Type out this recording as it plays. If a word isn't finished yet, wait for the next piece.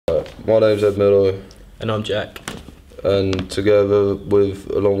My name's Ed Miller. And I'm Jack. And together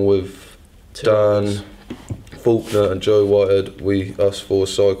along with Dan, Faulkner and Joe Whitehead, us four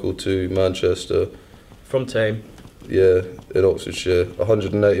cycled to Manchester. From Tame. Yeah, in Oxfordshire.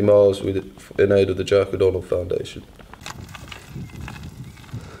 180 miles in aid of the Jack O'Donnell Foundation.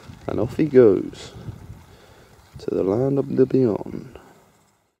 And off he goes to the land of the beyond.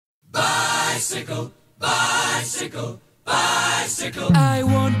 Bicycle, bicycle, bicycle. I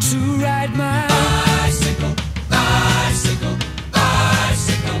want to ride my bicycle, bicycle,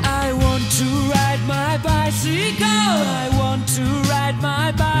 bicycle. I want to ride my bicycle. I want to ride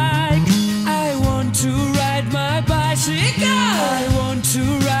my bike. I want to ride my bicycle. I want to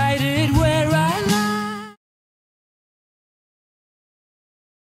ride it where I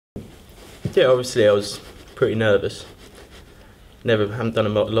like. Yeah, obviously I was pretty nervous. Haven't done a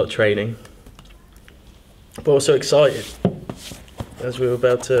lot of training. But also excited, as we were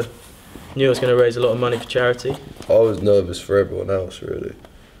knew I was going to raise a lot of money for charity. I was nervous for everyone else, really.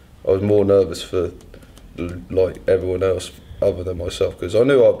 I was more nervous for like everyone else other than myself, because I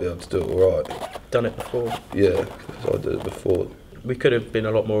knew I'd be able to do it all right. Done it before. Yeah, because I did it before. We could have been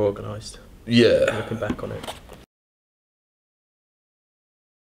a lot more organised. Yeah. Looking back on it.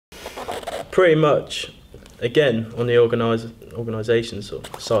 Pretty much, again, on the organisation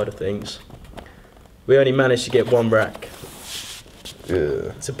side of things, we only managed to get one rack.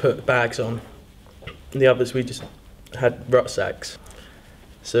 Yeah. To put bags on. And the others we just had rucksacks.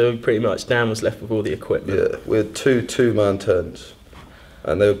 So pretty much Dan was left with all the equipment. Yeah, we had two-man tents,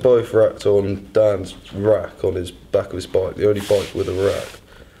 and they were both racked on Dan's rack on his back of his bike, the only bike with a rack.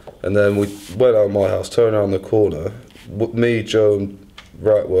 And then we went out of my house, turned around the corner, me, Joe and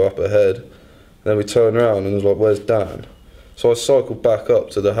Rat were up ahead, and then we turned around and was like, where's Dan? So I cycled back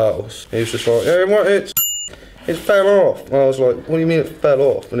up to the house, and he was just like, yeah, what, it fell off. And I was like, what do you mean it fell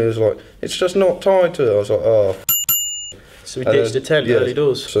off? And he was like, it's just not tied to it. I was like, oh. So we ditched the tent early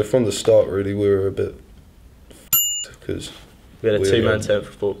doors. So from the start, really, we were a bit because we had a two-man tent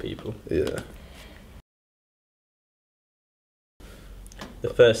for 4 people. Yeah. The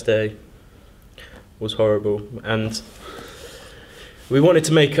first day was horrible, and we wanted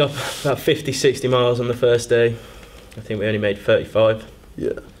to make up about 50-60 miles on the first day. I think we only made 35.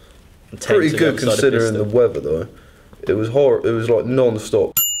 Yeah. Pretty good considering the weather, though. It was horrible. It was like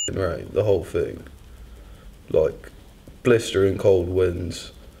non-stop rain, the whole thing. Like blistering cold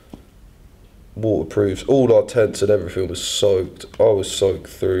winds, waterproofs. All our tents and everything was soaked. I was soaked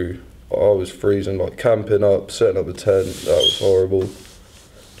through. I was freezing, like camping up, setting up the tent. That was horrible.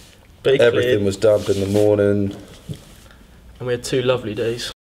 Everything was damp in the morning. And we had 2 lovely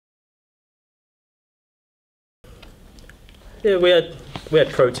days. Yeah, we had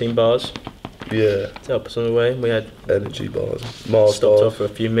protein bars. Yeah. To help us on the way. We had energy bars. Mars stopped bars. off for a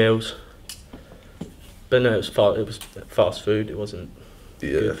few meals. But no, it was fast food. It wasn't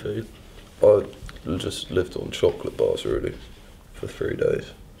good food. I just lived on chocolate bars really for 3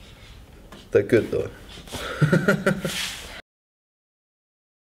 days. They're good though.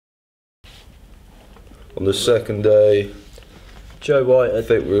 On the second day, Joe White. I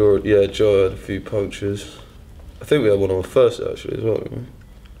think Joe had a few punctures. I think we had one on the first day actually as well, didn't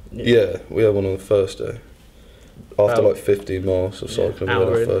we? Yeah, we had one on the first day. After like 15 miles of cycling, we had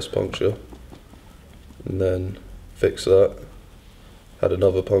our first puncture. And then fixed that. Had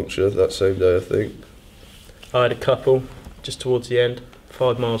another puncture that same day, I think. I had a couple just towards the end,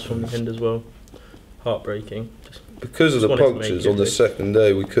 5 miles from the end as well. Heartbreaking. Because of the punctures on the second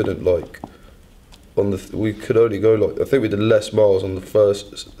day, we couldn't we could only go I think we did less miles on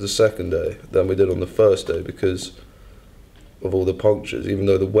the second day than we did on the first day because of all the punctures, even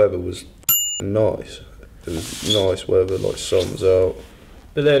though the weather was nice. It was nice weather, like sun was out.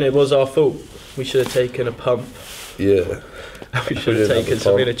 But then it was our fault. We should have taken a pump. Yeah. We should have taken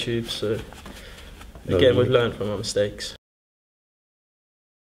some inner tubes. So again, we've learned from our mistakes.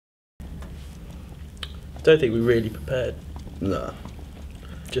 I don't think we really prepared. Nah.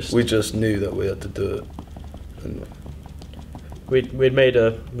 We just knew that we had to do it. And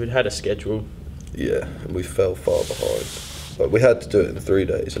we'd had a schedule. Yeah, and we fell far behind. Like we had to do it in 3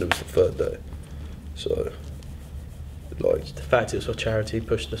 days, and it was the 3rd day. So, like the fact it was for charity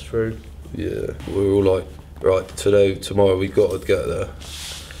pushed us through. Yeah, we were all like, right, tomorrow we got to get there.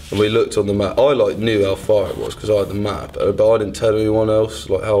 And we looked on the map. I knew how far it was because I had the map, but I didn't tell anyone else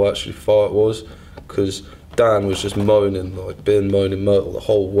how actually far it was because Dan was just moaning Myrtle the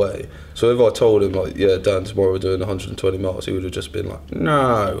whole way. So if I told him yeah, Dan, tomorrow we're doing 120 miles, he would have just been like,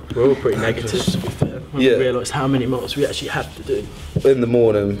 no. We're all pretty negative to be fair. When we realised how many miles we actually had to do. in the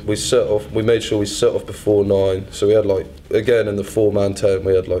morning we set off. We made sure we set off before 9. So we had like, again in the 4-man tent,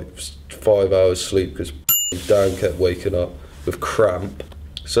 we had like 5 hours sleep because Dan kept waking up with cramp.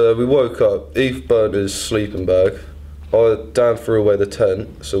 So we woke up. Eve burnt his sleeping bag. Dan threw away the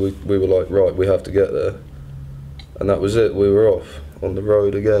tent. So we were like, right, we have to get there. And that was it. We were off on the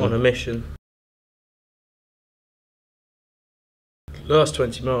road again. On a mission. The last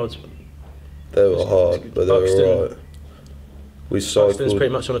 20 miles. They were hard, but they were alright. We cycled. Buxton's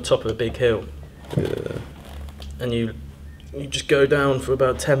pretty much on the top of a big hill. Yeah. And you just go down for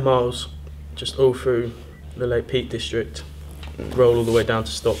about 10 miles, just all through the Lake Peak district, roll all the way down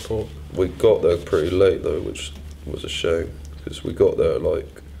to Stockport. We got there pretty late though, which was a shame, because we got there at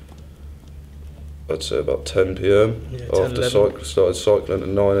like, I'd say about 10 p.m. Yeah, 10, after started cycling at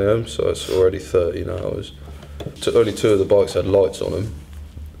 9 a.m, so it's already 13 hours. Only 2 of the bikes had lights on them.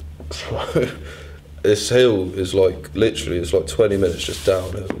 So this hill is like, literally, it's like 20 minutes just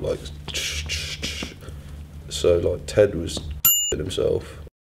downhill, like, so like Ted was himself.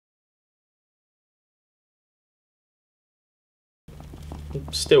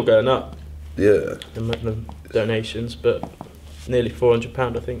 Still going up, Yeah. the donations, but nearly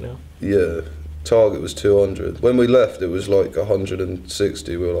 £400 I think now. Yeah. Target was 200. When we left, it was like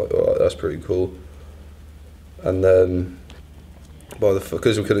 160. We were like, all right, that's pretty cool. And then,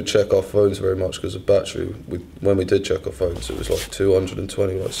 because we couldn't check our phones very much because of battery, when we did check our phones, it was like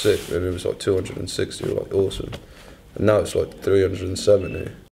 220, like sick, and it was like 260, we were like, awesome. And now it's like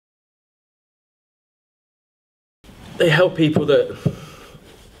 370. They help people that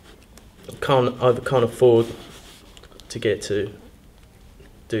either can't afford to get to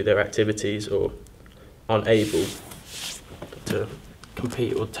do their activities or aren't able to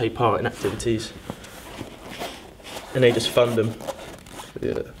compete or take part in activities, and they just fund them.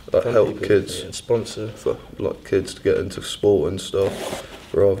 Yeah, like Fund help people, kids, yeah, sponsor, for like kids to get into sport and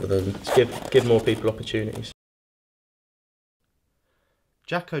stuff, rather than give more people opportunities.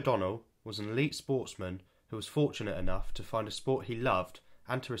 Jack O'Donnell was an elite sportsman who was fortunate enough to find a sport he loved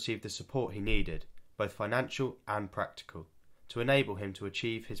and to receive the support he needed, both financial and practical, to enable him to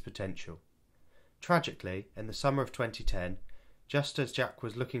achieve his potential. Tragically, in the summer of 2010, just as Jack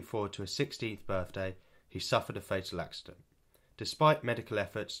was looking forward to his 16th birthday, he suffered a fatal accident. Despite medical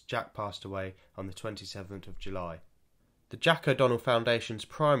efforts, Jack passed away on the 27th of July. The Jack O'Donnell Foundation's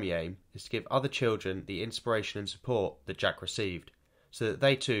primary aim is to give other children the inspiration and support that Jack received, so that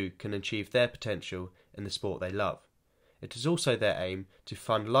they too can achieve their potential in the sport they love. It is also their aim to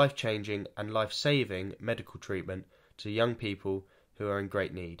fund life-changing and life-saving medical treatment to young people who are in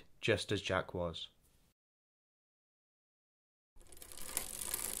great need, just as Jack was.